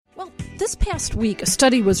this past week, a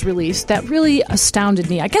study was released that really astounded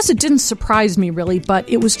me. I guess it didn't surprise me, really, but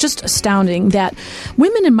it was just astounding that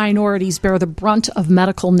women and minorities bear the brunt of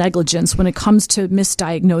medical negligence when it comes to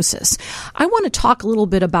misdiagnosis. I want to talk a little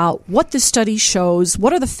bit about what this study shows,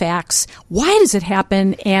 what are the facts, why does it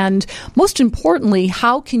happen, and most importantly,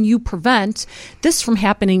 how can you prevent this from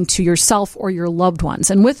happening to yourself or your loved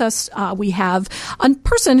ones? And with us, we have a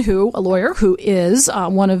lawyer who is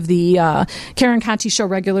one of the Karen Conti Show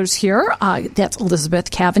regulars here. That's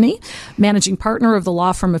Elizabeth Cavaney, managing partner of the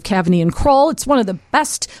law firm of Cavaney and Kroll. It's one of the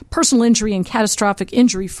best personal injury and catastrophic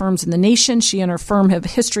injury firms in the nation. She and her firm have a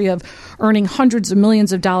history of earning hundreds of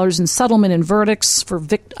millions of dollars in settlement and verdicts for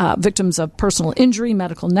victims of personal injury,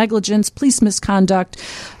 medical negligence, police misconduct,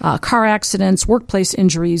 car accidents, workplace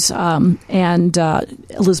injuries. And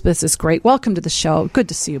Elizabeth is great. Welcome to the show. Good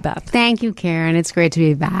to see you, Beth. Thank you, Karen. It's great to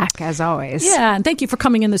be back, as always. Yeah, and thank you for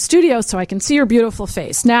coming in the studio so I can see your beautiful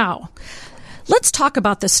face. Now, let's talk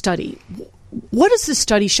about this study. What does this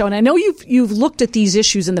study show? And I know you've looked at these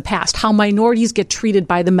issues in the past, how minorities get treated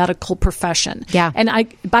by the medical profession. Yeah. And I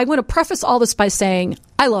want to preface all this by saying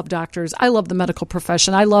I love doctors. I love the medical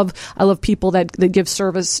profession. I love people that give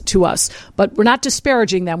service to us. But we're not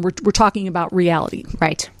disparaging them. We're talking about reality.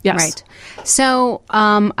 Right. Yes. Right. So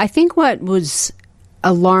I think what was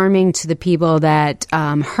alarming to the people that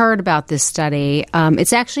heard about this study.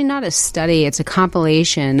 It's actually not a study. It's a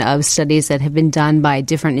compilation of studies that have been done by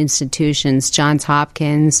different institutions. Johns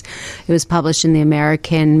Hopkins. It was published in the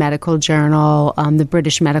American Medical Journal, the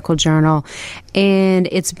British Medical Journal. And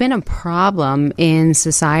it's been a problem in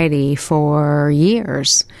society for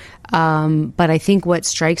years. But I think what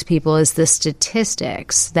strikes people is the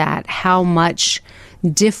statistics, that how much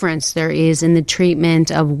difference there is in the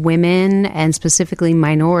treatment of women and specifically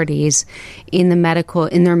minorities in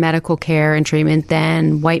their medical care and treatment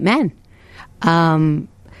than white men.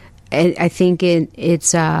 I think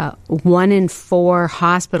it's 1 in 4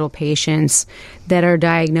 hospital patients that are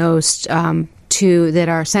diagnosed that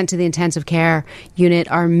are sent to the intensive care unit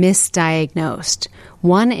are misdiagnosed.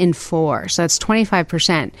 1 in 4, so that's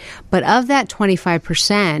 25%. But of that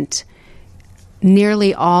 25%,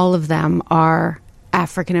 nearly all of them are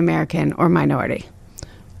African American or minority.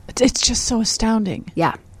 It's just so astounding.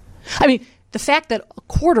 Yeah. I mean, the fact that a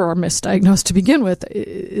quarter are misdiagnosed to begin with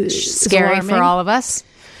is scary alarming. for all of us,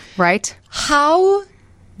 right? How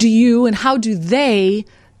do they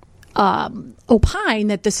opine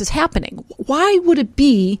that this is happening? Why would it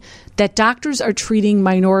be that doctors are treating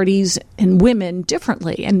minorities and women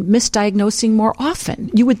differently and misdiagnosing more often?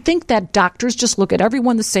 You would think that doctors just look at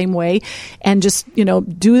everyone the same way and just,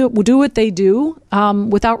 do what they do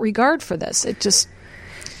without regard for this.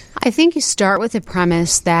 I think you start with the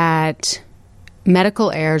premise that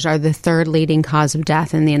medical errors are the third leading cause of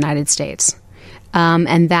death in the United States.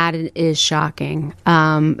 And that is shocking.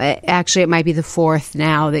 Actually, it might be the fourth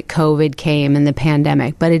now that COVID came and the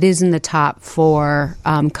pandemic, but it is in the top 4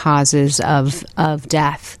 causes of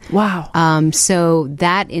death. Wow. So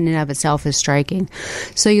that in and of itself is striking.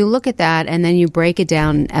 So you look at that and then you break it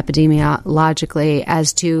down epidemiologically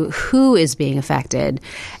as to who is being affected.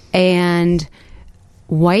 And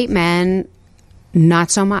white men,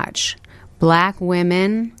 not so much. Black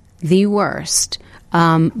women, the worst.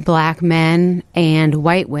 Black men and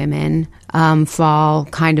white women fall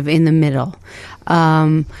kind of in the middle.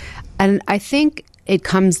 And I think it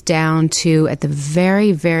comes down to, at the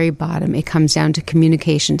very, very bottom, it comes down to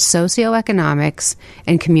communication, socioeconomics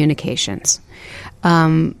and communications.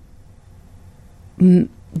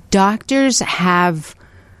 Doctors have,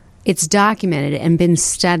 it's documented and been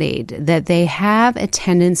studied that they have a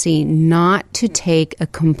tendency not to take a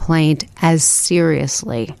complaint as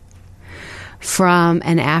seriously from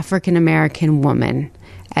an African American woman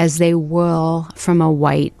as they will from a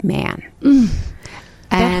white man.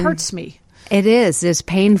 That hurts me. It is. It's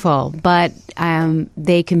painful. But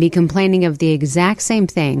they can be complaining of the exact same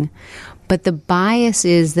thing. But the bias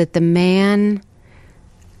is that the man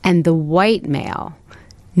and the white male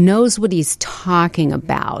knows what he's talking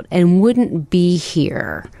about and wouldn't be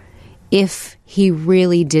here if he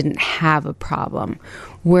really didn't have a problem.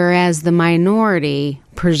 Whereas the minority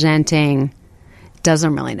presenting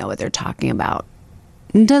doesn't really know what they're talking about.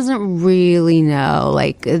 Doesn't really know.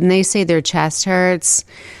 And they say their chest hurts.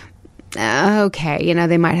 Okay,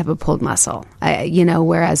 they might have a pulled muscle.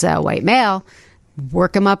 Whereas a white male,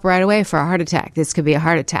 work them up right away for a heart attack. This could be a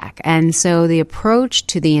heart attack. And so the approach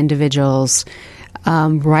to the individuals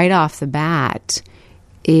right off the bat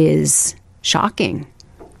is shocking.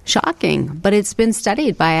 But it's been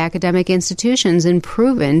studied by academic institutions and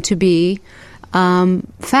proven to be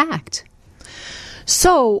fact.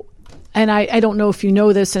 So and I don't know if you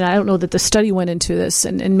know this, and I don't know that the study went into this,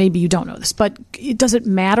 and maybe you don't know this, but does it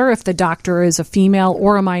matter if the doctor is a female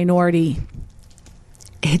or a minority?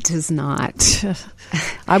 It does not.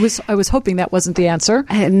 I was hoping that wasn't the answer.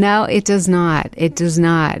 No, it does not. It does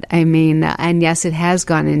not. I mean, and yes, it has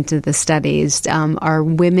gone into the studies. Are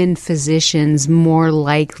women physicians more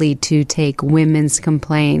likely to take women's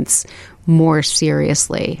complaints more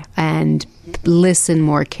seriously and listen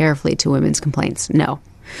more carefully to women's complaints? No.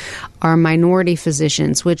 Are minority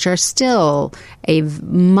physicians, which are still a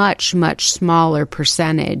much, much smaller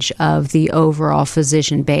percentage of the overall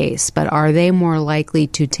physician base, but are they more likely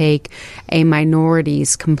to take a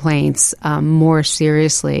minority's complaints more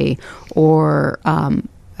seriously or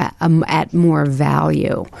at more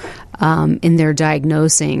value in their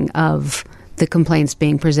diagnosing of the complaints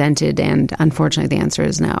being presented? And unfortunately, the answer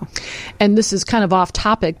is no. And this is kind of off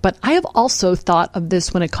topic, but I have also thought of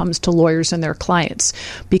this when it comes to lawyers and their clients,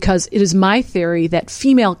 because it is my theory that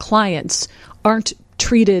female clients aren't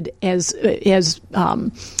treated as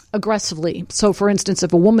aggressively. So, for instance,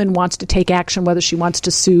 if a woman wants to take action, whether she wants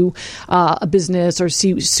to sue a business or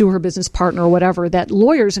sue her business partner or whatever, that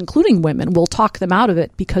lawyers, including women, will talk them out of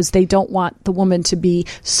it because they don't want the woman to be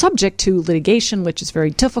subject to litigation, which is very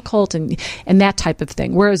difficult and that type of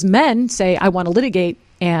thing. Whereas men say, I want to litigate.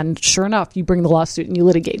 And sure enough, you bring the lawsuit and you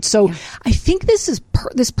litigate. So yeah. I think this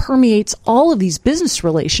permeates all of these business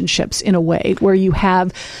relationships in a way where you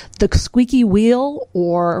have the squeaky wheel,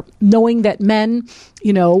 or knowing that men,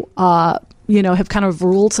 have kind of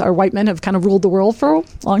ruled, or white men have kind of ruled the world for a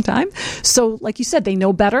long time. So, like you said, they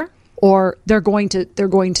know better, or they're going to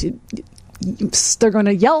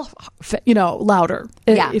yell, louder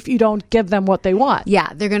if you don't give them what they want. Yeah,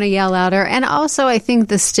 they're going to yell louder. And also, I think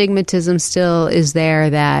the stigmatism still is there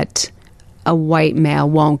that a white male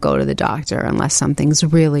won't go to the doctor unless something's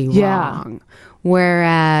really wrong.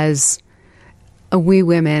 Whereas we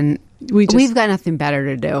women, we've got nothing better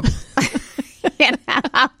to do.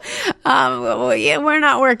 We're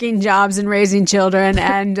not working jobs and raising children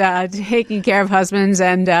and taking care of husbands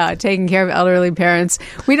and taking care of elderly parents.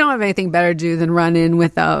 We don't have anything better to do than run in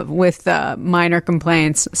with minor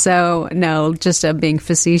complaints. So no, just being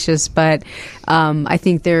facetious, but I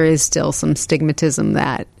think there is still some stigmatism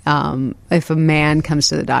that if a man comes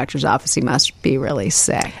to the doctor's office, he must be really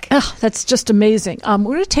sick. Oh, that's just amazing. We're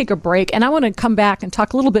going to take a break, and I want to come back and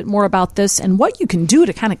talk a little bit more about this and what you can do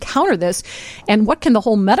to kind of counter this, and what can the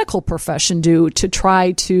whole medical profession do to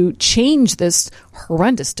try to change this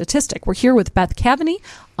horrendous statistic. We're here with Beth Cavaney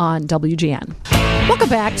on WGN. Welcome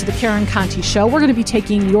back to the Karen Conti Show. We're going to be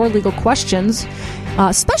taking your legal questions,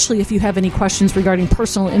 especially if you have any questions regarding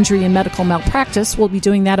personal injury and medical malpractice. We'll be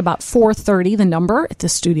doing that about 4:30. The number at the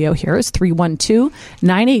studio here is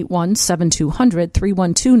 312-981-7200,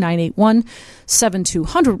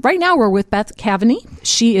 312-981-7200. Right now we're with Beth Cavaney.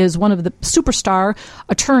 She is one of the superstar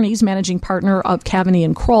attorneys, managing partner of Cavaney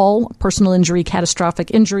 & Kroll, personal injury,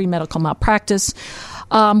 catastrophic injury, medical malpractice.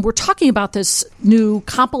 We're talking about this new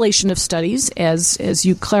compilation of studies, as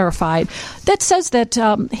you clarified, that says that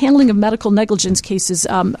handling of medical negligence cases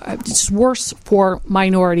is worse for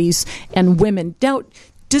minorities and women. Now,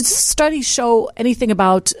 does this study show anything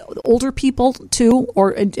about older people too,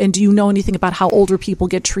 and do you know anything about how older people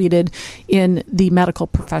get treated in the medical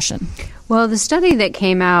profession? Well, the study that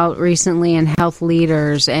came out recently in Health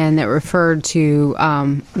Leaders and that referred to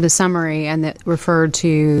the summary and that referred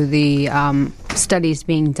to the studies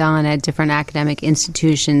being done at different academic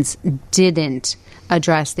institutions didn't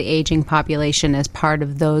address the aging population as part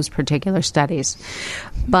of those particular studies.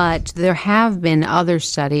 But there have been other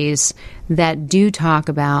studies that do talk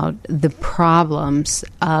about the problems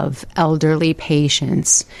of elderly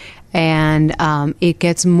patients. And it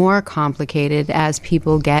gets more complicated as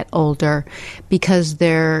people get older because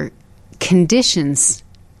their conditions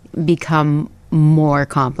become more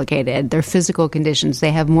complicated. Their physical conditions,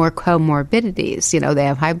 they have more comorbidities. They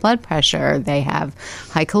have high blood pressure, they have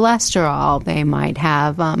high cholesterol, they might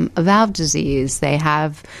have a valve disease, they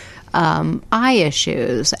have eye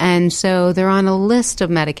issues. And so they're on a list of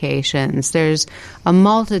medications. There's a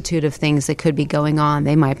multitude of things that could be going on.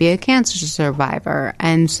 They might be a cancer survivor.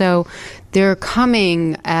 And so they're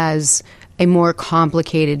coming as a more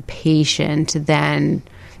complicated patient than,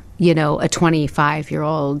 a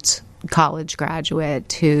 25-year-old college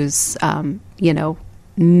graduate who's,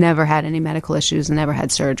 never had any medical issues and never had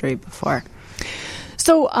surgery before.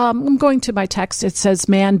 So I'm going to my text. It says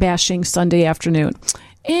man bashing Sunday afternoon.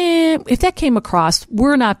 And if that came across,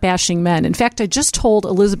 we're not bashing men. In fact, I just told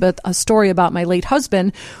Elizabeth a story about my late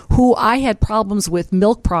husband, who I had problems with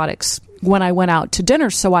milk products when I went out to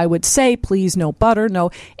dinner. So I would say, please, no butter,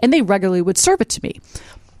 no. And they regularly would serve it to me.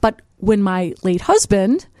 But when my late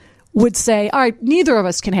husband would say, all right, neither of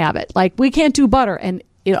us can have it. Like, we can't do butter. And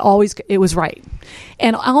it was right.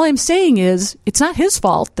 And all I'm saying is, it's not his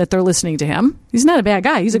fault that they're listening to him. He's not a bad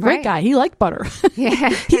guy. He's a great guy. He liked butter. Yeah.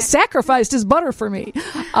 He sacrificed his butter for me.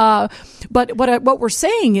 But what we're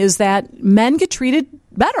saying is that men get treated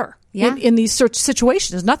better. Yeah. In these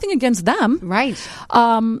situations. Nothing against them. Right.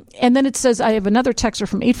 And then it says, I have another texter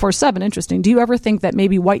from 847. Interesting. Do you ever think that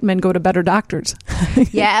maybe white men go to better doctors?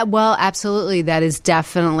 Yeah, well, absolutely. That is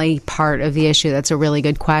definitely part of the issue. That's a really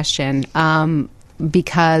good question.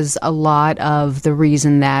 Because a lot of the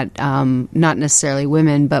reason that not necessarily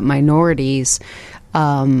women, but minorities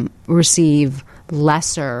receive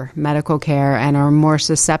lesser medical care and are more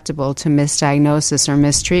susceptible to misdiagnosis or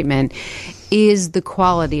mistreatment is the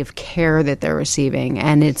quality of care that they're receiving,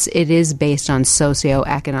 and it is based on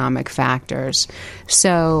socioeconomic factors.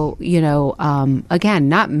 So, again,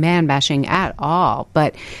 not man bashing at all,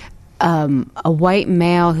 but a white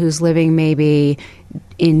male who's living maybe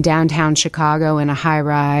in downtown Chicago in a high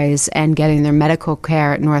rise and getting their medical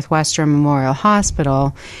care at Northwestern Memorial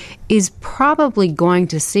Hospital is probably going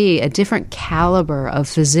to see a different caliber of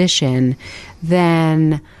physician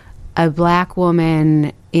than a black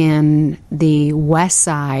woman in the West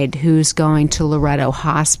Side who's going to Loretto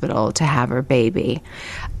Hospital to have her baby,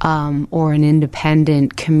 or an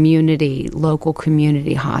independent local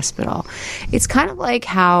community hospital. It's kind of like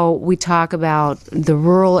how we talk about the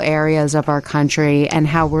rural areas of our country and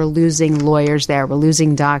how we're losing lawyers there, we're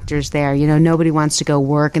losing doctors there. Nobody wants to go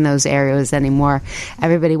work in those areas anymore.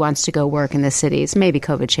 Everybody wants to go work in the cities. Maybe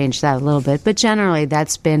COVID changed that a little bit, but generally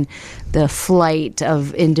that's been the flight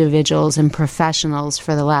of individuals and professionals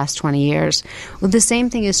for the last 20 years. Well, the same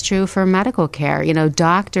thing is true for medical care.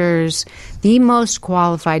 Doctors, the most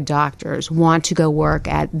qualified doctors, want to go work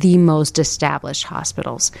at the most established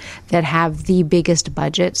hospitals that have the biggest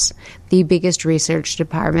budgets, the biggest research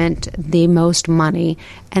department, the most money,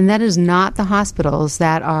 and that is not the hospitals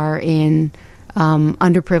that are in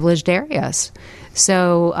underprivileged areas.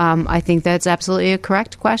 So I think that's absolutely a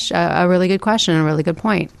correct question, a really good question, and a really good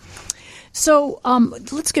point. So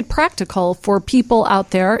let's get practical for people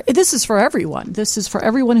out there. This is for everyone. This is for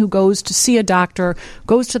everyone who goes to see a doctor,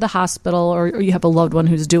 goes to the hospital, or you have a loved one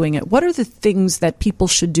who's doing it. What are the things that people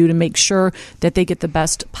should do to make sure that they get the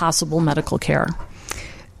best possible medical care?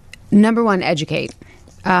 Number one, educate.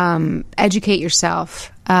 Educate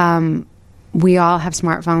yourself. We all have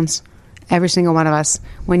smartphones, every single one of us.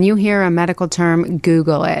 When you hear a medical term,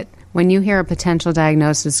 Google it. When you hear a potential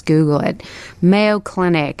diagnosis, Google it. Mayo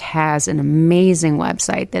Clinic has an amazing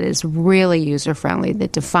website that is really user-friendly,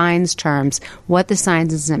 that defines terms, what the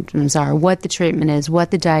signs and symptoms are, what the treatment is,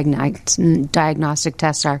 what the diagnostic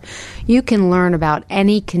tests are. You can learn about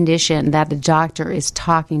any condition that a doctor is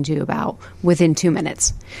talking to you about within 2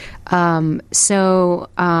 minutes. So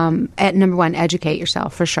at number one, educate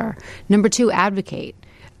yourself for sure. Number two, advocate.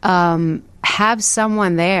 Have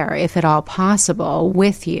someone there, if at all possible,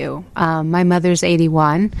 with you. My mother's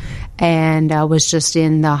 81 and was just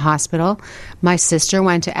in the hospital. My sister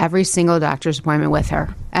went to every single doctor's appointment with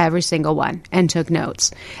her, every single one, and took notes.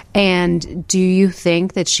 And do you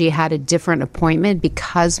think that she had a different appointment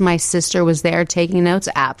because my sister was there taking notes?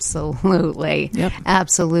 Absolutely. Yep.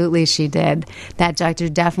 Absolutely she did. That doctor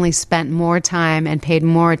definitely spent more time and paid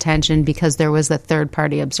more attention because there was a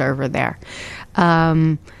third-party observer there.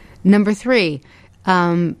 Number three,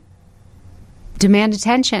 demand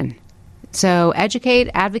attention. So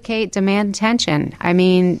educate, advocate, demand attention. I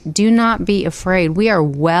mean, do not be afraid. We are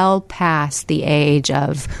well past the age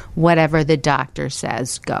of whatever the doctor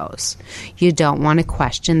says goes. You don't want to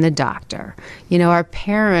question the doctor. Our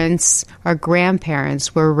parents, our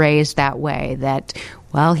grandparents were raised that way, that,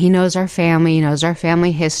 well, he knows our family, he knows our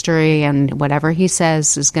family history, and whatever he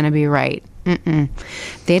says is going to be right.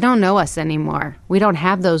 They don't know us anymore. We don't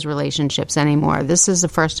have those relationships anymore. This is the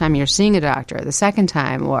first time you're seeing a doctor, the second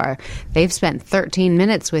time, or they've spent 13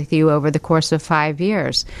 minutes with you over the course of 5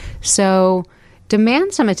 years. So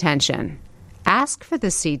demand some attention. Ask for the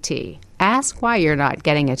CT. Ask why you're not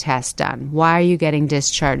getting a test done. Why are you getting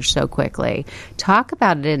discharged so quickly? Talk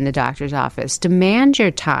about it in the doctor's office. Demand your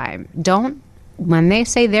time. When they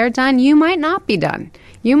say they're done, you might not be done.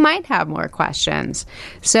 You might have more questions.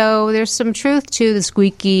 So there's some truth to the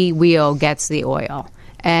squeaky wheel gets the oil.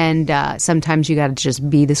 And sometimes you got to just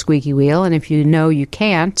be the squeaky wheel. And if you know you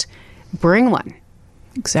can't, bring one.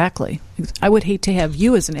 Exactly. I would hate to have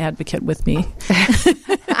you as an advocate with me.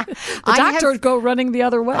 The doctor would go running the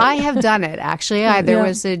other way. I have done it, actually. There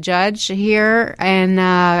was a judge here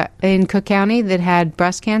in Cook County that had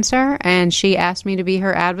breast cancer, and she asked me to be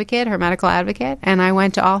her advocate, her medical advocate, and I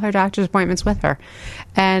went to all her doctor's appointments with her.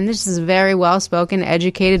 And this is a very well-spoken,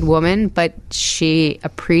 educated woman, but she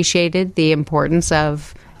appreciated the importance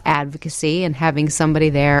of advocacy and having somebody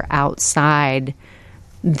there outside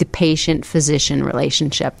the patient-physician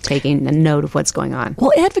relationship, taking a note of what's going on.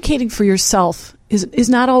 Well, advocating for yourself is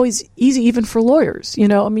not always easy, even for lawyers. You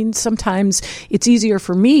know, I mean, sometimes it's easier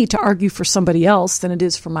for me to argue for somebody else than it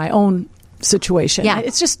is for my own situation. Yeah.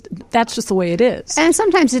 That's just the way it is. And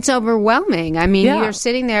sometimes it's overwhelming. I mean, you're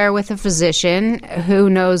sitting there with a physician who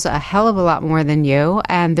knows a hell of a lot more than you,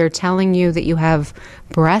 and they're telling you that you have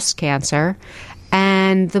breast cancer,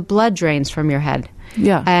 and the blood drains from your head.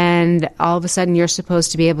 Yeah. And all of a sudden you're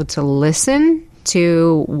supposed to be able to listen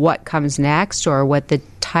to what comes next or what the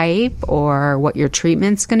type or what your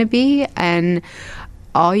treatment's going to be. And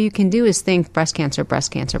all you can do is think breast cancer,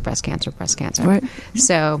 breast cancer, breast cancer, breast cancer. Right.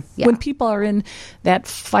 So, yeah. When people are in that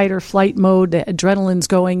fight or flight mode, the adrenaline's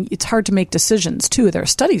going, it's hard to make decisions, too. There are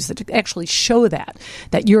studies that actually show that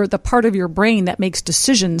you're the part of your brain that makes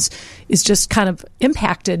decisions is just kind of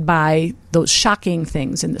impacted by those shocking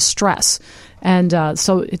things and the stress. And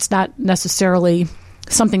so it's not necessarily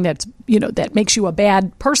something that's, that makes you a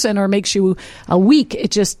bad person or makes you a weak.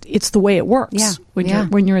 It's the way it works when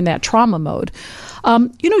you're in that trauma mode.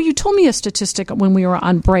 You told me a statistic when we were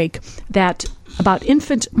on break that about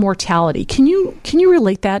infant mortality. Can you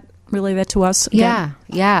relay that to us again?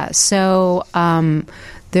 Yeah. So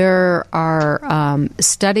there are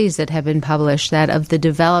studies that have been published that of the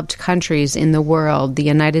developed countries in the world, the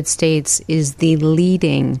United States is the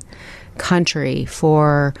leading country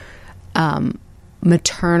for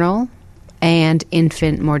maternal and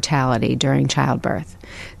infant mortality during childbirth.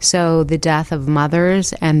 So the death of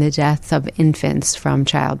mothers and the death of infants from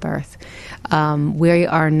childbirth. We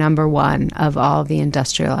are number one of all the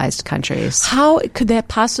industrialized countries. How could that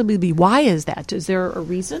possibly be? Why is that? Is there a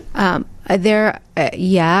reason? It's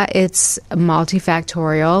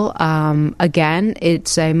multifactorial. Again,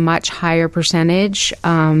 it's a much higher percentage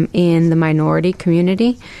in the minority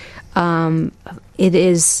community. It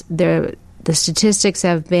is the statistics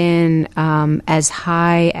have been as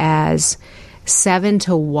high as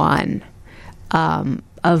 7-1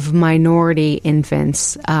 of minority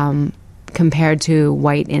infants compared to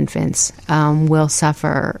white infants will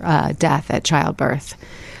suffer death at childbirth.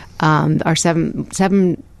 Are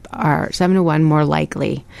 7-1 more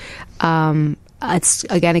likely.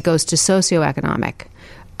 It goes to socioeconomic.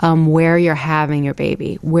 Where you're having your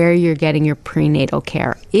baby, where you're getting your prenatal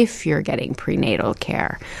care, if you're getting prenatal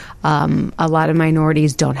care. A lot of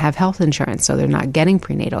minorities don't have health insurance, so they're not getting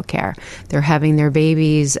prenatal care. They're having their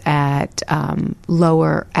babies at an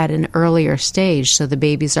earlier stage, so the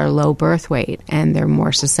babies are low birth weight, and they're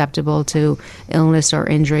more susceptible to illness or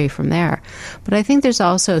injury from there. But I think there's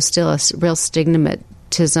also still a real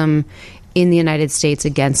stigmatism in the United States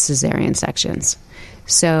against cesarean sections.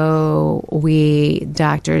 So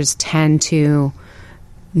doctors tend to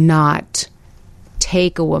not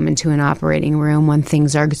take a woman to an operating room when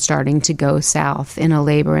things are starting to go south in a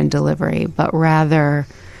labor and delivery, but rather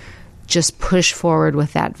just push forward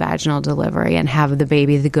with that vaginal delivery and have the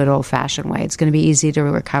baby the good old-fashioned way. It's going to be easy to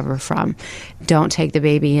recover from. Don't take the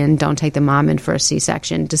baby in, don't take the mom in for a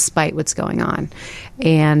C-section, despite what's going on.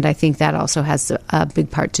 And I think that also has a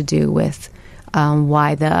big part to do with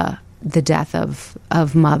why the death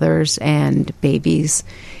of mothers and babies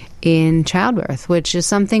in childbirth, which is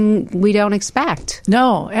something we don't expect.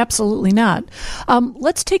 No, absolutely not.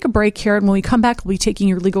 Let's take a break here, and when we come back, we'll be taking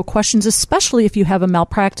your legal questions, especially if you have a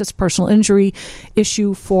malpractice, personal injury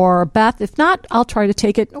issue for Beth. If not, I'll try to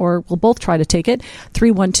take it, or we'll both try to take it.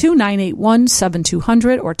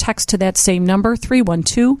 312-981-7200, or text to that same number,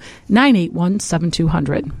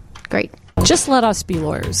 312-981-7200. Great. Just let us be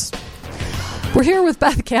lawyers. We're here with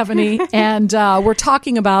Beth Cavaney, and we're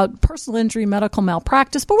talking about personal injury, medical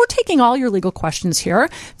malpractice, but we're taking all your legal questions here.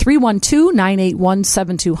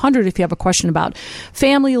 312-981-7200 if you have a question about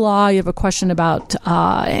family law, you have a question about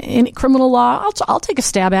any criminal law, I'll take a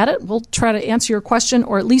stab at it. We'll try to answer your question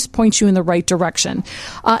or at least point you in the right direction.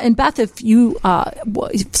 And Beth, if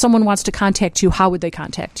someone wants to contact you, how would they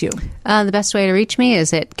contact you? The best way to reach me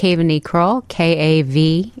is at Cavaney Kroll,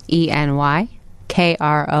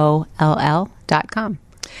 KAVENY.com.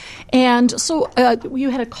 And so you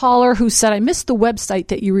had a caller who said, I missed the website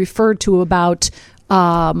that you referred to about,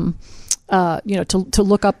 to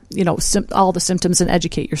look up, all the symptoms and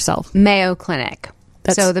educate yourself. Mayo Clinic.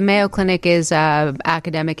 So the Mayo Clinic is an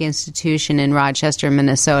academic institution in Rochester,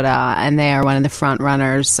 Minnesota, and they are one of the front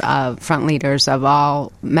leaders of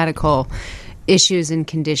all medical issues and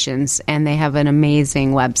conditions, and they have an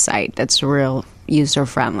amazing website that's real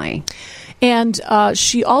user-friendly. And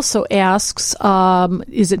she also asks,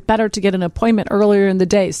 is it better to get an appointment earlier in the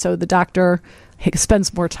day so the doctor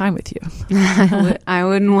spends more time with you? I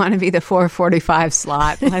wouldn't want to be the 4:45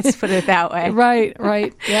 slot. Let's put it that way.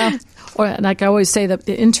 Right. Yeah. Or, like I always say,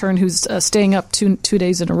 the intern who's staying up two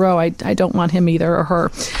days in a row, I don't want him either or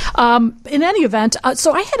her. In any event,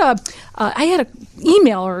 so I had a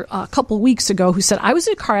emailer a couple weeks ago who said, I was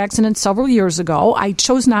in a car accident several years ago. I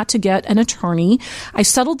chose not to get an attorney. I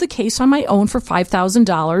settled the case on my own for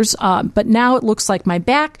 $5,000, but now it looks like my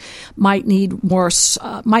back might need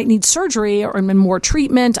surgery or more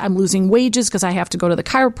treatment. I'm losing wages because I have to go to the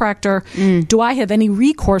chiropractor. Do I have any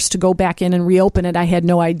recourse to go back in and reopen it? I had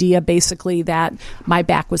no idea, basically, that my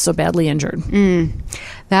back was so badly injured.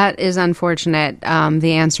 That is unfortunate.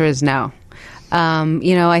 The answer is no.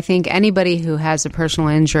 I think anybody who has a personal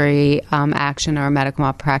injury action or a medical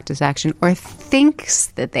malpractice action or thinks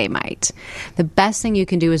that they might, the best thing you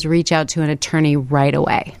can do is reach out to an attorney right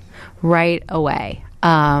away,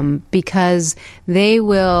 because they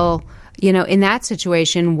will, in that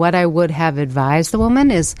situation, what I would have advised the woman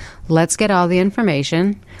is, let's get all the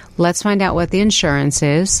information, let's find out what the insurance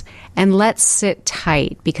is, and let's sit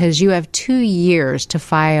tight, because you have 2 years to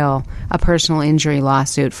file a personal injury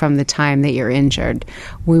lawsuit from the time that you're injured.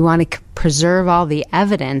 We want to preserve all the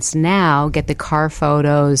evidence now, get the car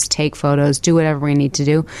photos, take photos, do whatever we need to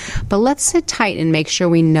do. But let's sit tight and make sure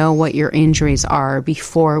we know what your injuries are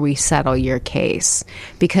before we settle your case,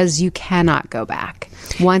 because you cannot go back.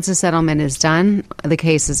 Once a settlement is done, the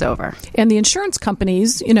case is over. And the insurance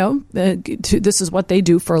companies, this is what they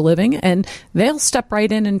do for a living, and they'll step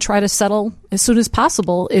right in and try to settle as soon as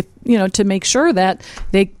possible, if to make sure that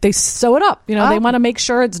they sew it up. They want to make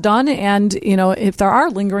sure it's done, and if there are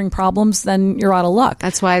lingering problems, then you're out of luck.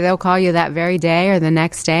 That's why they'll call you that very day or the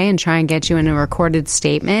next day and try and get you in a recorded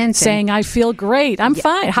statement saying, "I feel great. I'm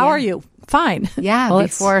fine. How are you?" Fine. Yeah,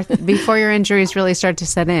 well, before your injuries really start to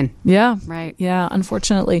set in. Yeah. Right. Yeah,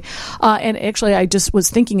 unfortunately. And actually, I just was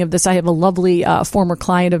thinking of this. I have a lovely former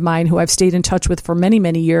client of mine who I've stayed in touch with for many,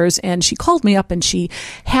 many years, and she called me up and she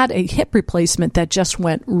had a hip replacement that just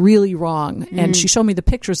went really wrong. And she showed me the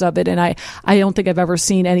pictures of it, and I don't think I've ever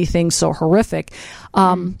seen anything so horrific.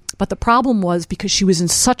 But the problem was, because she was in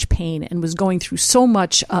such pain and was going through so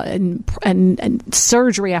much and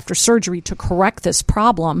surgery after surgery to correct this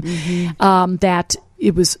problem, that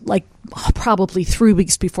it was like probably 3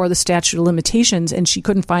 weeks before the statute of limitations, and she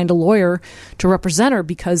couldn't find a lawyer to represent her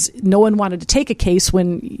because no one wanted to take a case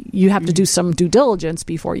when you have to do some due diligence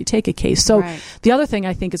before you take a case. So the other thing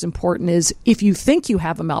I think is important is, if you think you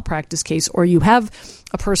have a malpractice case or you have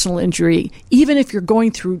a personal injury, even if you're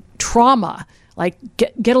going through trauma, like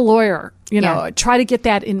get a lawyer, try to get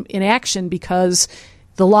that in action, because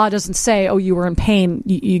the law doesn't say, oh, you were in pain,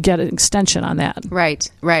 you get an extension on that. Right.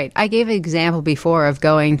 I gave an example before of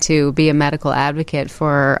going to be a medical advocate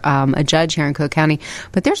for a judge here in Cook County,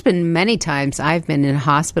 but there's been many times I've been in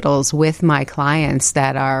hospitals with my clients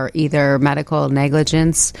that are either medical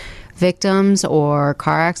negligence victims or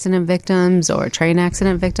car accident victims or train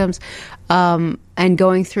accident victims, and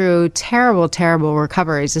going through terrible, terrible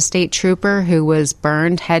recoveries. A state trooper who was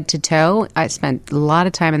burned head to toe. I spent a lot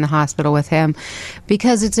of time in the hospital with him,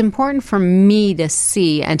 because it's important for me to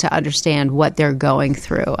see and to understand what they're going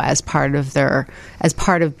through as part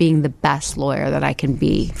of being the best lawyer that I can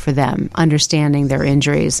be for them, understanding their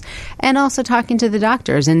injuries, and also talking to the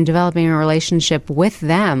doctors and developing a relationship with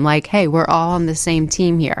them. Like, hey, we're all on the same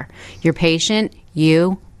team here. Your patient,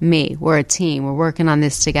 you, me. We're a team. We're working on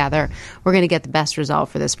this together. We're going to get the best result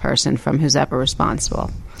for this person from who's ever responsible.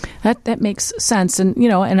 That makes sense. And,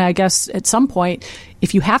 and I guess at some point,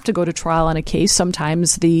 if you have to go to trial on a case,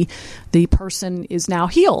 sometimes the person is now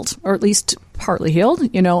healed, or at least partly healed,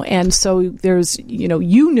 and so there's,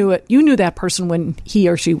 you knew that person when he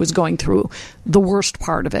or she was going through the worst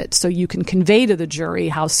part of it. So you can convey to the jury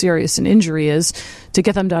how serious an injury is to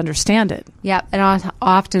get them to understand it. Yeah. And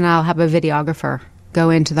often I'll have a videographer go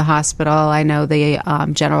into the hospital. I know the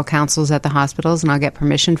general counsels at the hospitals, and I'll get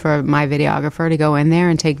permission for my videographer to go in there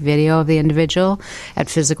and take video of the individual at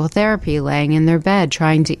physical therapy, laying in their bed,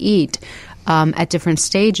 trying to eat, at different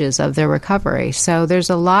stages of their recovery. So there's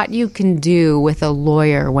a lot you can do with a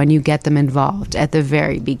lawyer when you get them involved at the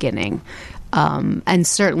very beginning. And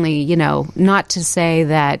certainly, not to say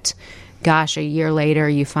that gosh, a year later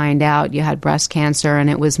you find out you had breast cancer and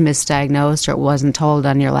it was misdiagnosed or it wasn't told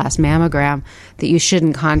on your last mammogram, that you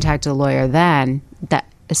shouldn't contact a lawyer then. That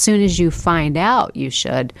as soon as you find out, you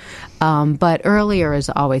should. But earlier is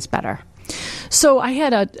always better. So I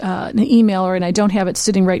had an emailer, and I don't have it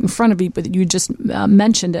sitting right in front of me, but you just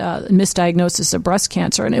mentioned a misdiagnosis of breast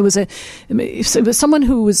cancer, and it was someone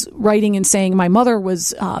who was writing and saying, my mother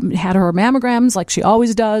was had her mammograms like she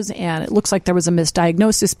always does, and it looks like there was a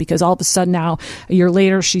misdiagnosis because all of a sudden now, a year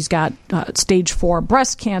later, she's got stage 4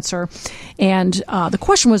 breast cancer, and the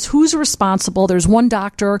question was, who's responsible? There's one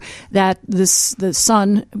doctor that the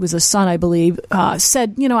son, it was a son, I believe,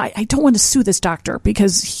 said, I don't want to sue this doctor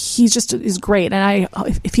because he's just is great. And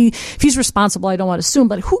if he's responsible, I don't want to sue him.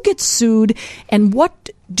 But who gets sued, and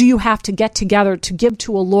what do you have to get together to give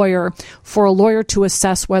to a lawyer for a lawyer to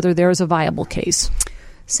assess whether there is a viable case?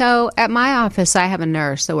 So at my office, I have a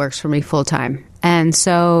nurse that works for me full time. And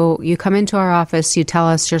so you come into our office, you tell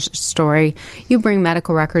us your story, you bring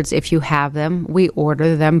medical records if you have them. We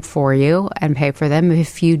order them for you and pay for them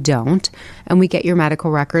if you don't. And we get your medical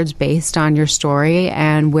records based on your story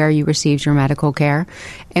and where you received your medical care.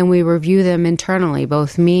 And we review them internally.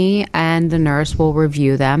 Both me and the nurse will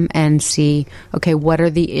review them and see, okay, what are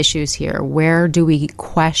the issues here? Where do we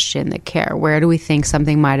question the care? Where do we think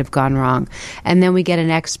something might have gone wrong? And then we get an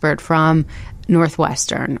expert from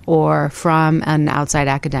Northwestern or from an outside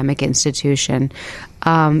academic institution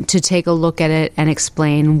to take a look at it and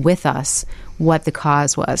explain with us what the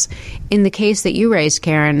cause was. In the case that you raised,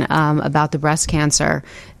 Karen, about the breast cancer,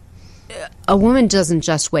 a woman doesn't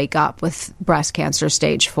just wake up with breast cancer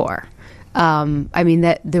stage 4.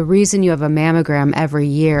 That the reason you have a mammogram every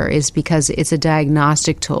year is because it's a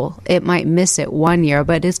diagnostic tool. It might miss it one year,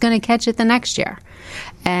 but it's going to catch it the next year.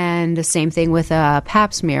 And the same thing with a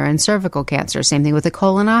pap smear and cervical cancer. Same thing with a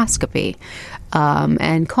colonoscopy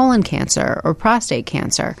and colon cancer or prostate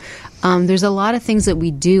cancer. There's a lot of things that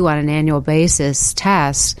we do on an annual basis,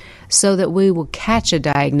 tests, so that we will catch a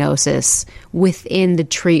diagnosis within the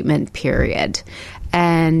treatment period.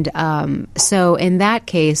 And so in that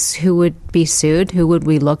case, who would be sued? Who would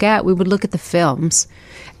we look at? We would look at the films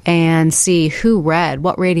and see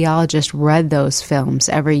what radiologist read those films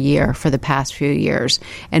every year for the past few years.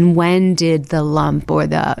 And when did the lump or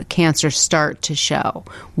the cancer start to show?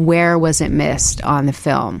 Where was it missed on the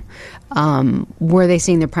film? Were they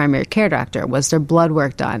seeing their primary care doctor? Was their blood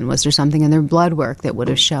work done? Was there something in their blood work that would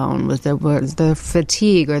have shown? Was the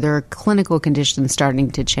fatigue or their clinical conditions starting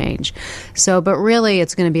to change? So, but really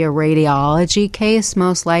it's going to be a radiology case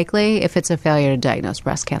most likely if it's a failure to diagnose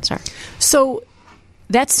breast cancer. So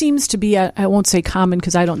that seems to be, I won't say common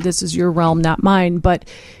because this is your realm, not mine, but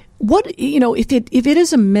what, if it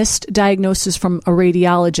is a missed diagnosis from a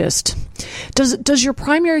radiologist, does your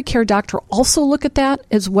primary care doctor also look at that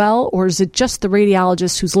as well? Or is it just the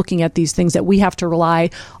radiologist who's looking at these things that we have to rely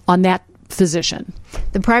on that physician?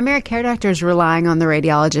 The primary care doctor is relying on the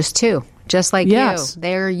radiologist too. Just like yes. you.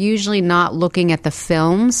 They're usually not looking at the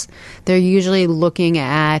films. They're usually looking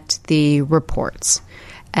at the reports.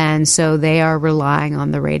 And so they are relying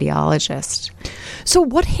on the radiologist. So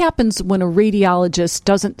what happens when a radiologist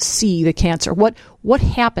doesn't see the cancer? What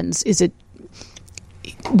happens? Is it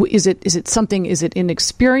something, is it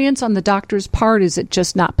inexperience on the doctor's part? Is it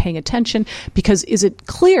just not paying attention? Because is it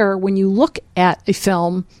clear when you look at a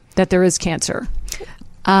film that there is cancer?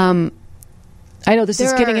 I know this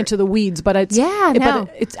is getting into the weeds, but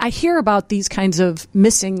I hear about these kinds of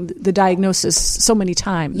missing the diagnosis so many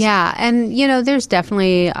times. Yeah, and there's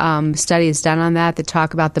definitely studies done on that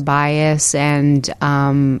talk about the bias and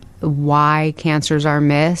why cancers are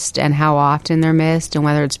missed and how often they're missed, and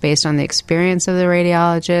whether it's based on the experience of the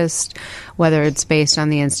radiologist, whether it's based on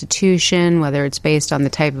the institution, whether it's based on the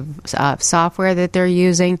type of software that they're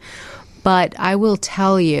using. But I will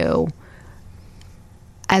tell you,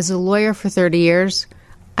 as a lawyer for 30 years,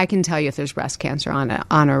 I can tell you if there's breast cancer on a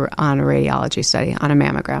radiology study, on a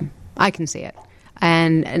mammogram. I can see it.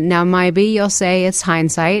 And now maybe you'll say it's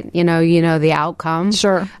hindsight, you know the outcome.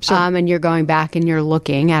 Sure. And you're going back and you're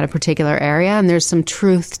looking at a particular area, and there's some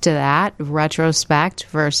truth to that, retrospect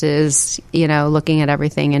versus, looking at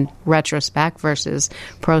everything in retrospect versus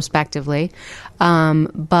prospectively.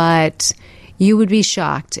 But you would be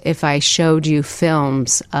shocked if I showed you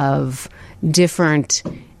films of different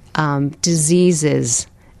diseases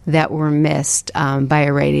that were missed by a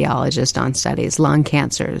radiologist on studies, lung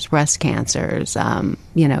cancers, breast cancers,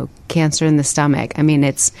 cancer in the stomach. I mean,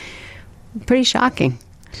 it's pretty shocking.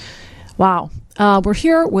 Wow. We're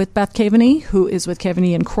here with Beth Caveney, who is with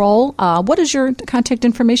Caveney and Kroll. What is your contact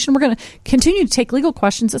information? We're going to continue to take legal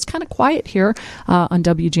questions. It's kind of quiet here on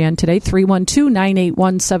WGN today.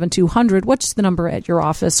 312-981-7200. What's the number at your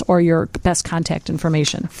office or your best contact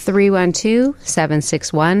information?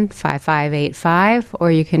 312-761-5585,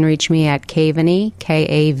 or you can reach me at Caveney,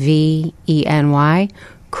 Kaveny,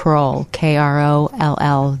 Kroll, KROLL.com.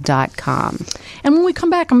 And when we come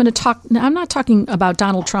back, I'm going to talk. I'm not talking about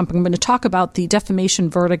Donald Trump. I'm going to talk about the defamation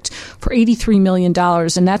verdict for $83 million.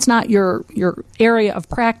 And that's not your area of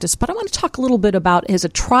practice. But I want to talk a little bit about, as a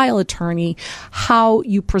trial attorney, how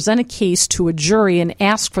you present a case to a jury and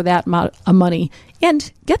ask for that amount of money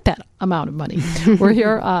and get that amount of money. We're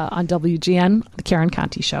here on WGN, the Karen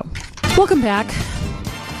Conti Show. Welcome back.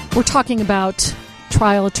 We're talking about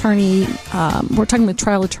trial attorney. We're talking with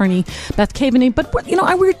trial attorney Beth Caveney. But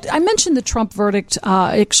I mentioned the Trump verdict.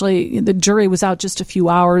 Actually, the jury was out just a few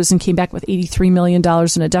hours and came back with $83 million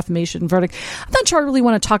in a defamation verdict. I'm not sure I really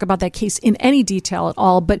want to talk about that case in any detail at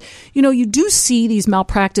all. But you do see these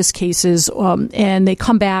malpractice cases, and they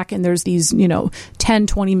come back, and there's these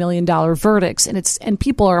 $10-20 million verdicts, and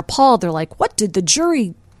people are appalled. They're like, "What did the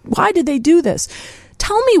jury? Why did they do this?"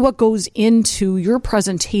 Tell me what goes into your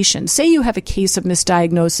presentation. Say you have a case of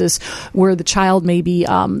misdiagnosis where the child maybe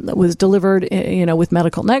was delivered, with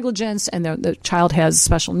medical negligence, and the child has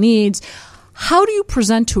special needs. How do you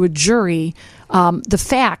present to a jury the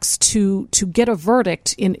facts to get a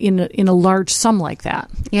verdict in a large sum like that?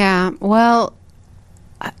 Yeah, well,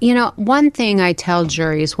 one thing I tell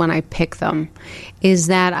juries when I pick them is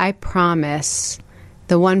that I promise.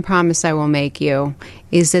 The one promise I will make you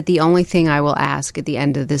is that the only thing I will ask at the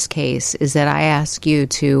end of this case is that I ask you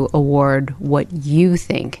to award what you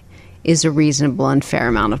think is a reasonable and fair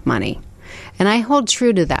amount of money. And I hold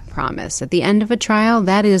true to that promise. At the end of a trial,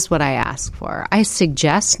 that is what I ask for. I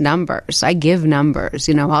suggest numbers. I give numbers.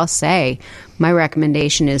 I'll say my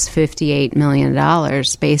recommendation is $58 million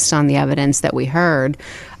based on the evidence that we heard.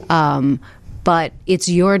 But it's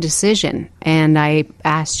your decision. And I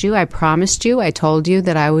asked you, I promised you, I told you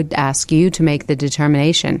that I would ask you to make the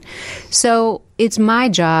determination. So it's my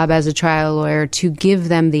job as a trial lawyer to give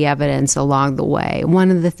them the evidence along the way.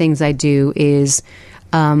 One of the things I do is,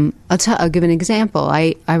 I'll give an example.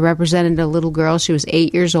 I represented a little girl. She was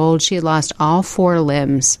 8 years old. She had lost all 4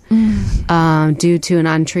 limbs due to an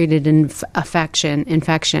untreated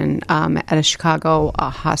infection at a Chicago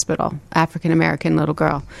hospital, African-American little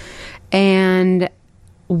girl. And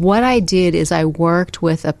what I did is I worked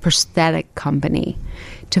with a prosthetic company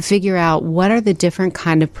to figure out what are the different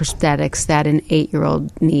kind of prosthetics that an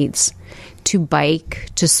 8-year-old needs to bike,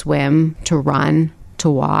 to swim, to run, to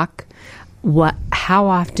walk. How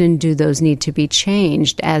often do those need to be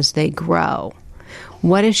changed as they grow?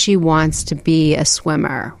 What if she wants to be a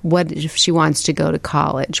swimmer? What if she wants to go to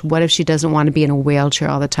college? What if she doesn't want to be in a wheelchair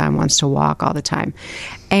all the time, wants to walk all the time?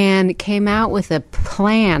 And came out with a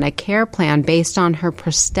plan, a care plan based on her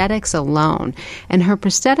prosthetics alone. And her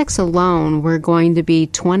prosthetics alone were going to be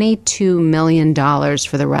 $22 million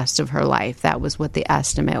for the rest of her life. That was what the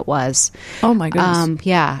estimate was. Oh, my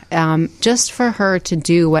goodness. Just for her to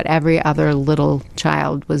do what every other little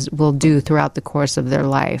child will do throughout the course of their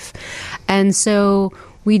life. And so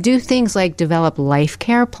we do things like develop life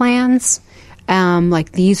care plans.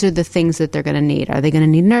 Like these are the things that they're going to need. Are they going to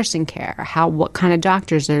need nursing care? What kind of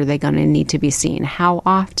doctors are they going to need to be seen? How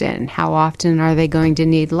often? How often are they going to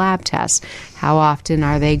need lab tests? How often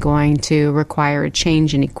are they going to require a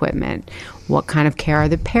change in equipment? What kind of care are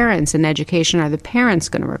the parents and education are the parents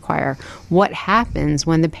going to require? What happens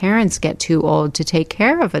when the parents get too old to take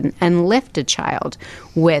care of and lift a child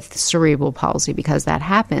with cerebral palsy? Because that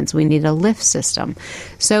happens. We need a lift system.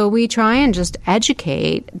 So we try and just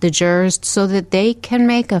educate the jurors so that they can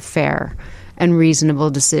make a fair and reasonable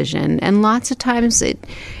decision. And lots of times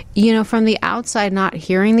from the outside, not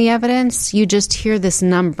hearing the evidence, you just hear this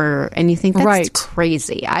number and you think that's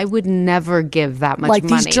crazy. I would never give that much money.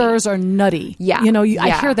 Like these jurors are nutty. Yeah.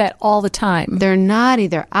 I hear that all the time. They're nutty.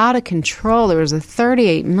 They're out of control. There was a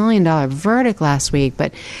 $38 million verdict last week.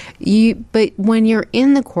 But when you're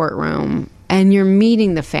in the courtroom and you're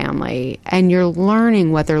meeting the family and you're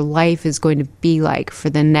learning what their life is going to be like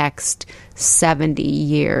for the next 70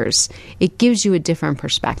 years, it gives you a different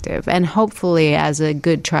perspective. And hopefully, as a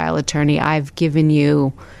good trial attorney, I've given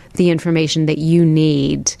you the information that you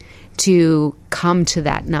need to come to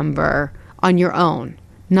that number on your own,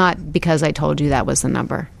 not because I told you that was the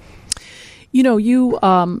number.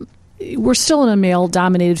 We're still in a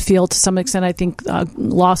male-dominated field to some extent. I think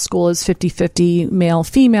law school is 50-50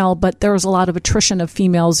 male-female, but there's a lot of attrition of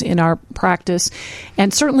females in our practice.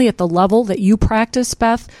 And certainly at the level that you practice,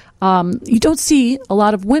 Beth, you don't see a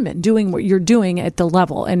lot of women doing what you're doing at the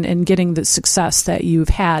level and getting the success that you've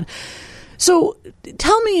had. So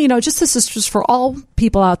tell me, just this is just for all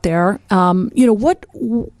people out there, what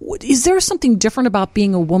is there something different about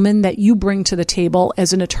being a woman that you bring to the table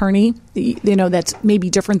as an attorney, that's maybe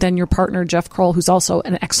different than your partner, Jeff Kroll, who's also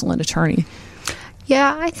an excellent attorney?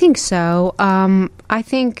 Yeah, I think so. I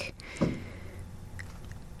think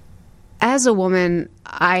as a woman,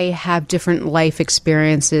 I have different life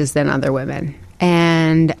experiences than other women.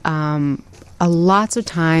 And lots of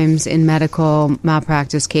times in medical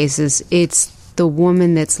malpractice cases, it's the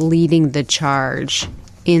woman that's leading the charge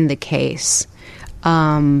in the case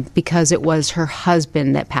because it was her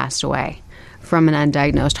husband that passed away from an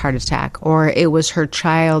undiagnosed heart attack, or it was her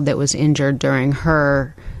child that was injured during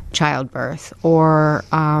her childbirth, or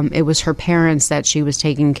it was her parents that she was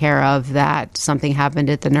taking care of that something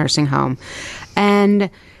happened at the nursing home. And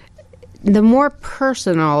the more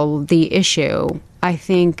personal the issue, I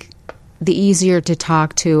think the easier to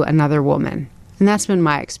talk to another woman. And that's been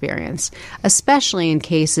my experience, especially in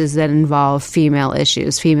cases that involve female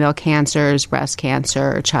issues, female cancers, breast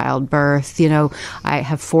cancer, childbirth. I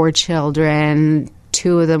have 4 children.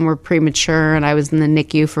 2 of them were premature, and I was in the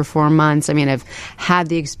NICU for 4 months. I mean, I've had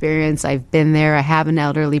the experience. I've been there. I have an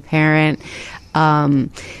elderly parent,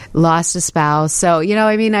 lost a spouse. So,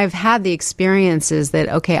 I've had the experiences that,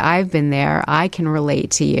 okay, I've been there. I can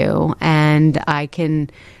relate to you, and I can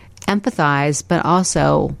empathize, but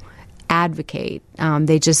also advocate.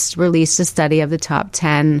 They just released a study of the top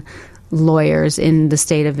 10 lawyers in the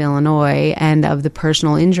state of Illinois, and of the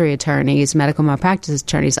personal injury attorneys, medical malpractice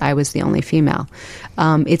attorneys, I was the only female.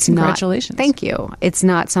 It's Congratulations. Thank you. It's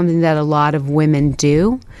not something that a lot of women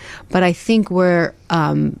do, but I think we're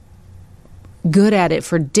good at it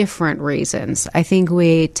for different reasons. I think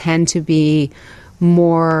we tend to be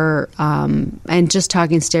more, and just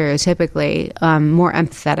talking stereotypically, more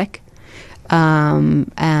empathetic,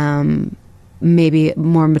 maybe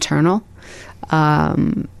more maternal,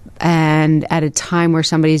 and at a time where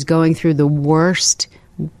somebody's going through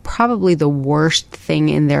probably the worst thing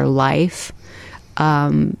in their life,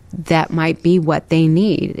 that might be what they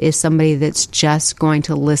need, is somebody that's just going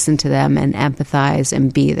to listen to them and empathize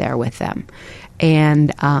and be there with them.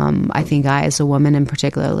 And I think I, as a woman, am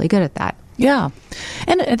particularly good at that. Yeah.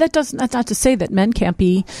 And that's not to say that men can't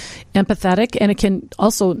be empathetic. And it can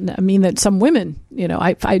also mean that some women,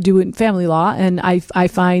 I do in family law, and I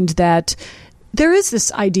find that there is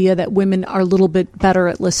this idea that women are a little bit better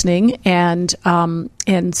at listening and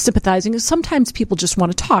sympathizing. Sometimes people just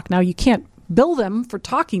want to talk. Now, you can't bill them for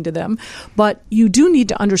talking to them, but you do need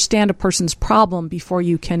to understand a person's problem before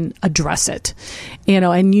you can address it.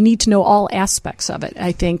 And you need to know all aspects of it.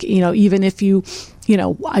 I think, even if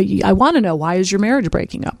I want to know, why is your marriage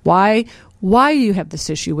breaking up? Why do you have this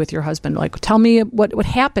issue with your husband? Like, tell me what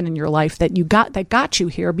happened in your life that got you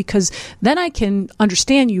here, because then I can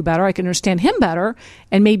understand you better. I can understand him better,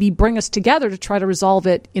 and maybe bring us together to try to resolve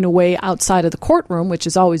it in a way outside of the courtroom, which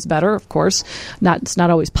is always better, of course. It's not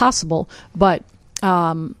always possible, but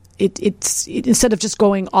it's instead of just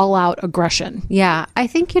going all out aggression. Yeah, I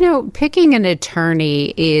think picking an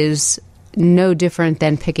attorney is no different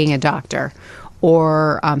than picking a doctor,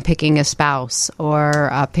 or picking a spouse,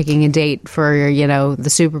 or picking a date for the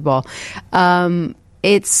Super Bowl.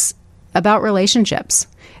 It's about relationships,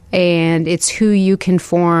 and it's who you can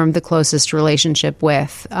form the closest relationship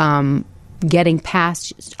with. Getting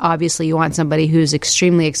past, obviously, you want somebody who's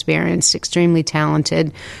extremely experienced, extremely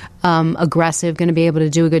talented, aggressive, going to be able to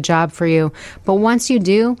do a good job for you. But once you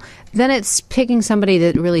do, then it's picking somebody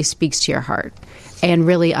that really speaks to your heart and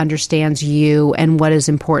really understands you and what is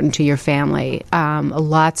important to your family.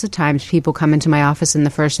 Lots of times people come into my office and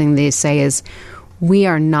the first thing they say is, we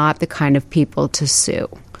are not the kind of people to sue,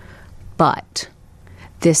 but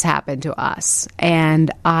this happened to us.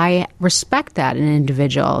 And I respect that in an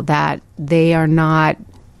individual, that they are not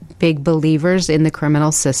big believers in the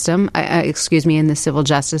criminal system, in the civil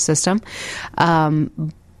justice system.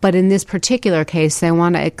 But in this particular case, they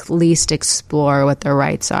want to at least explore what their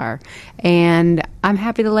rights are. And I'm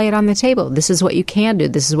happy to lay it on the table. This is what you can do.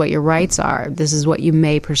 This is what your rights are. This is what you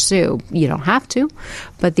may pursue. You don't have to,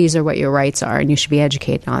 but these are what your rights are, and you should be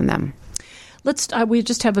educated on them. We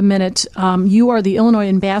just have a minute. You are the Illinois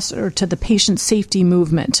ambassador to the patient safety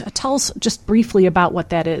movement. Tell us just briefly about what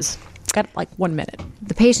that is. Got like 1 minute.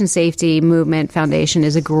 The Patient Safety Movement Foundation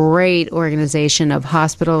is a great organization of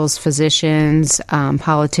hospitals, physicians,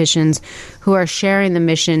 politicians who are sharing the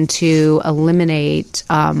mission to eliminate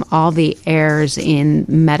all the errors in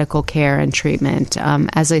medical care and treatment.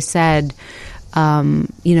 As I said, 1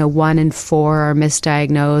 in 4 are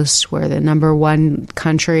misdiagnosed. We're the number one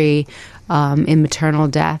country in maternal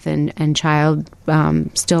death and child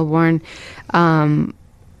stillborn.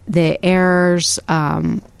 The errors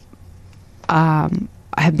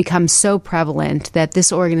have become so prevalent that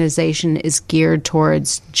this organization is geared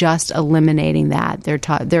towards just eliminating that.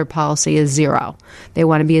 Their policy is zero. They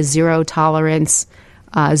want to be a zero tolerance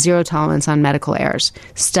on medical errors.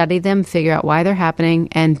 Study them, figure out why they're happening,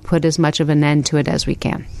 and put as much of an end to it as we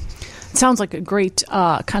can. It sounds like a great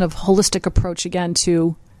kind of holistic approach, again,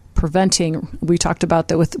 to preventing. We talked about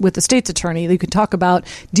that with the state's attorney. You could talk about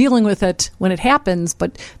dealing with it when it happens,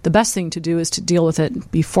 but the best thing to do is to deal with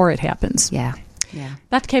it before it happens. Yeah.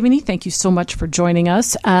 Beth Caveny, thank you so much for joining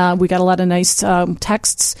us. We got a lot of nice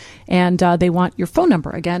texts, and they want your phone number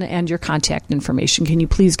again and your contact information. Can you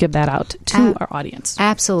please give that out to our audience?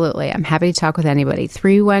 Absolutely. I'm happy to talk with anybody.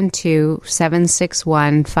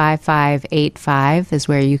 312-761-5585 is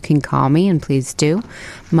where you can call me, and please do.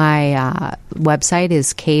 My website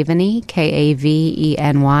is Caveny, Kaveny,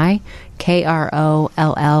 KROLL.com,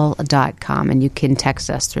 and you can text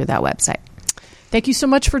us through that website. Thank you so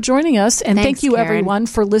much for joining us, and Thanks, thank you, Karen. everyone,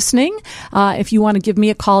 for listening. If you want to give me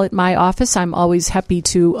a call at my office, I'm always happy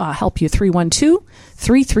to help you.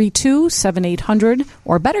 312-332-7800,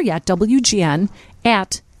 or better yet, WGN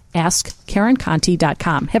at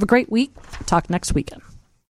AskKarenConti.com. Have a great week. Talk next weekend.